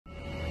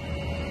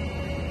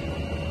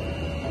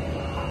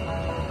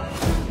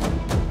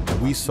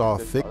we saw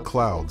thick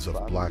clouds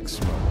of black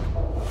smoke.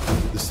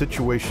 The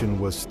situation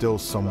was still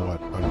somewhat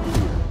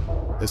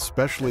unclear,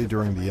 especially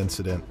during the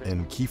incident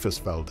in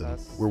Kiefersfelden,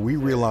 where we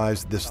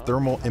realized this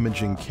thermal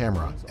imaging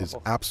camera is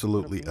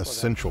absolutely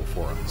essential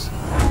for us.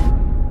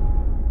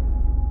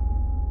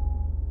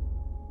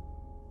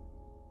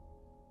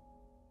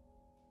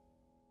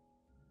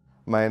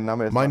 My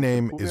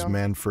name is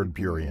Manfred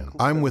Burian.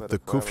 I'm with the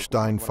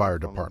Kufstein Fire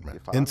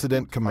Department,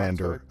 incident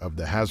commander of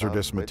the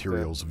hazardous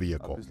materials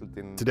vehicle.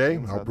 Today,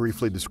 I'll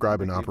briefly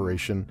describe an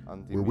operation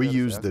where we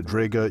used the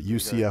Dräger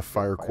UCF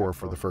FireCore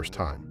for the first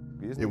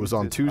time. It was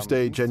on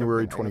Tuesday,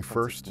 January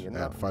 21st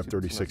at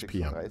 5:36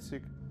 p.m.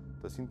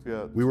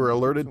 We were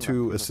alerted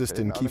to assist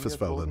in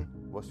Kiefersfelden,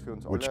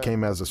 which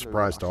came as a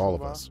surprise to all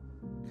of us.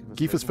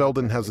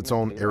 Kiefersfelden has its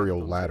own aerial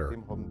ladder,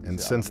 and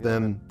since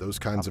then, those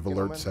kinds of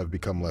alerts have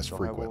become less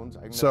frequent.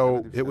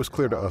 So it was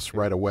clear to us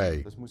right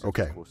away,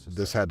 okay,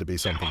 this had to be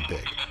something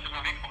big.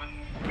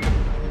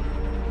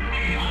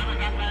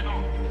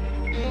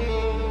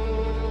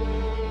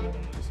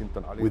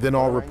 We then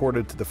all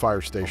reported to the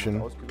fire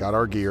station, got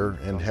our gear,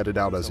 and headed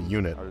out as a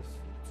unit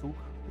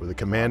with a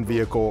command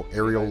vehicle,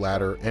 aerial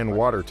ladder, and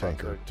water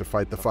tanker to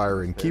fight the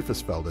fire in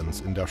Kiefersfelden's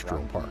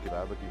industrial park.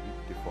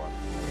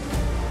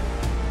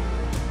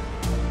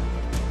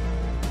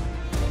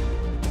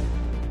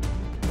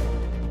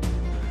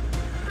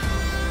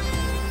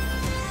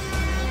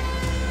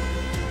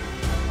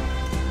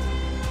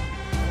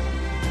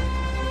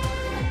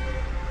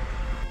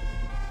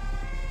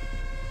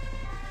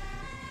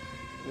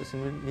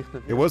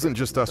 It wasn't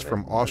just us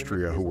from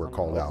Austria who were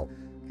called out.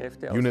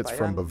 Units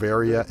from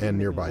Bavaria and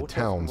nearby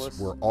towns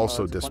were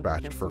also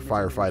dispatched for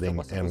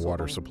firefighting and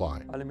water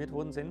supply.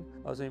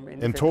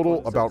 In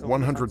total, about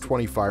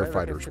 120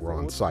 firefighters were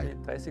on site,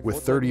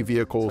 with 30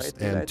 vehicles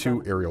and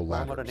 2 aerial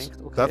ladders.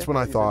 That's when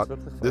I thought,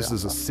 this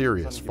is a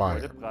serious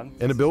fire.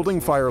 In a building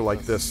fire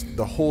like this,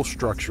 the whole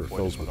structure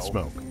fills with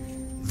smoke.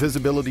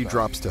 Visibility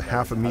drops to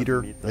half a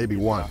meter, maybe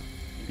 1.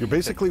 You're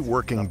basically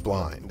working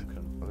blind.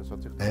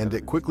 And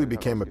it quickly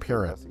became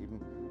apparent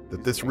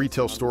that this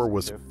retail store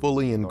was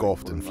fully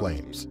engulfed in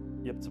flames.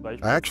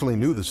 I actually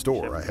knew the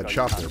store, I had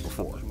shopped there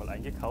before.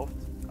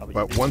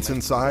 But once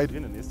inside,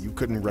 you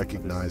couldn't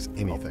recognize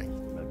anything.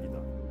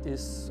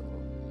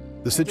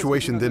 The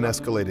situation then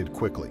escalated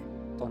quickly.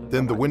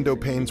 Then the window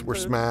panes were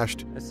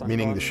smashed,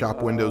 meaning the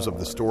shop windows of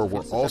the store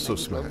were also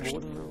smashed,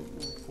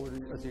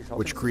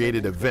 which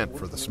created a vent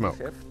for the smoke.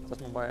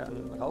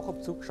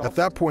 At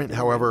that point,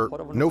 however,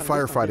 no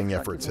firefighting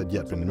efforts had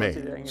yet been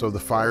made, so the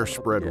fire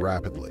spread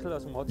rapidly.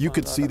 You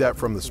could see that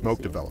from the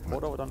smoke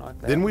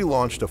development. Then we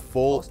launched a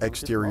full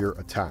exterior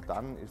attack,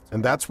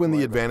 and that's when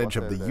the advantage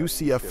of the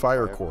UCF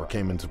FireCore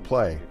came into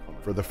play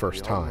for the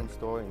first time.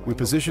 We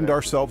positioned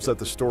ourselves at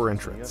the store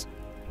entrance,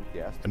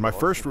 and my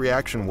first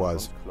reaction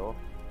was,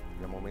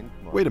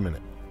 wait a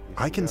minute,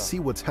 I can see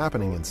what's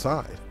happening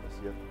inside.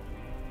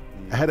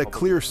 I had a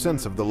clear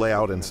sense of the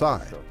layout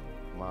inside.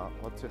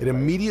 It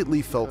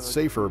immediately felt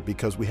safer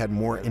because we had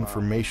more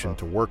information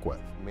to work with.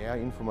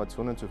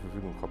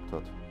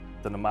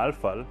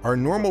 Our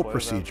normal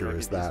procedure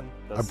is that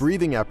a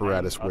breathing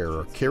apparatus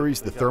wearer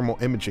carries the thermal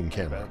imaging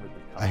camera,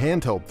 a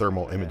handheld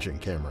thermal imaging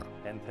camera.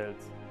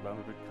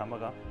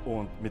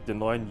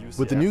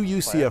 With the new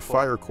UCF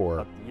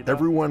FireCore,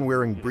 everyone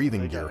wearing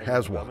breathing gear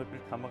has one.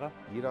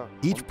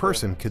 Each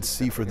person could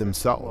see for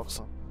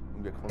themselves.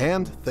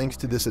 And thanks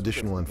to this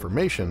additional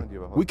information,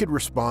 we could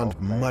respond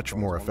much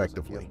more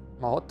effectively.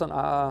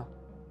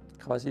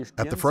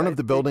 At the front of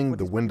the building,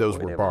 the windows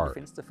were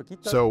barred,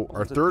 so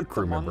our third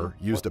crew member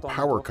used a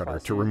power cutter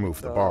to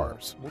remove the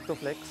bars.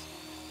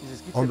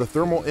 On the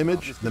thermal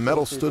image, the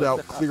metal stood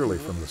out clearly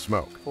from the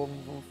smoke,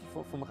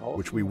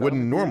 which we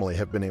wouldn't normally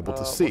have been able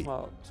to see.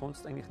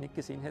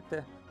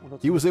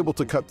 He was able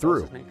to cut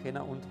through,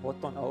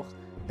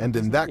 and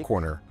in that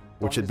corner,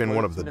 which had been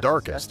one of the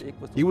darkest,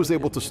 he was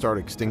able to start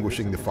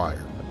extinguishing the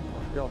fire.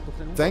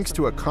 Thanks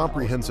to a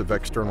comprehensive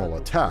external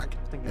attack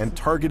and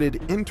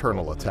targeted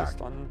internal attack,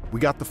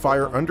 we got the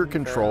fire under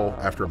control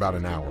after about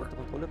an hour.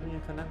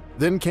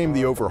 Then came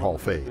the overhaul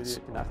phase.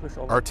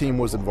 Our team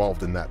was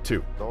involved in that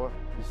too.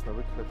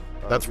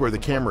 That's where the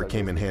camera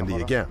came in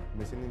handy again.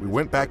 We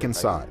went back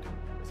inside.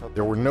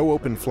 There were no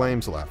open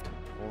flames left,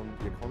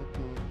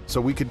 so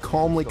we could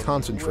calmly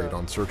concentrate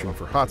on searching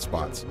for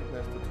hotspots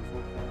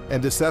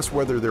and assess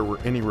whether there were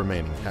any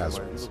remaining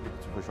hazards.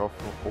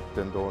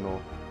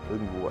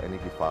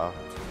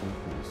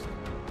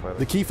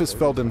 The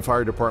Kiefersfelden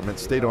Fire Department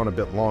stayed on a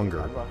bit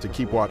longer to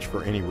keep watch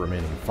for any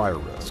remaining fire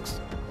risks.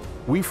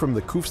 We from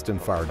the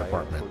Kufstein Fire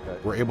Department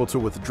were able to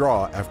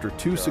withdraw after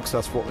 2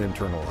 successful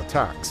internal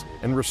attacks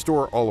and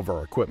restore all of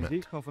our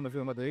equipment.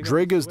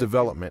 Dräger's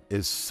development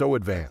is so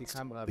advanced.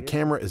 The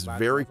camera is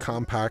very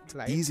compact,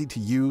 easy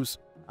to use,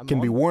 can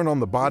be worn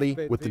on the body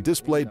with the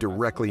display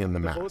directly in the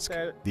mask.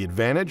 The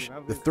advantage?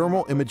 The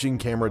thermal imaging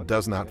camera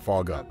does not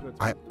fog up.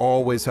 I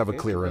always have a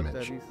clear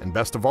image. And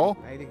best of all,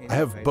 I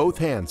have both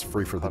hands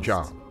free for the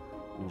job.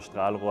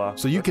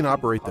 So you can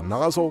operate the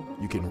nozzle,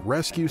 you can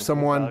rescue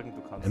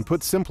someone, and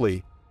put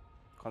simply,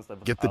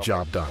 get the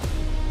job done.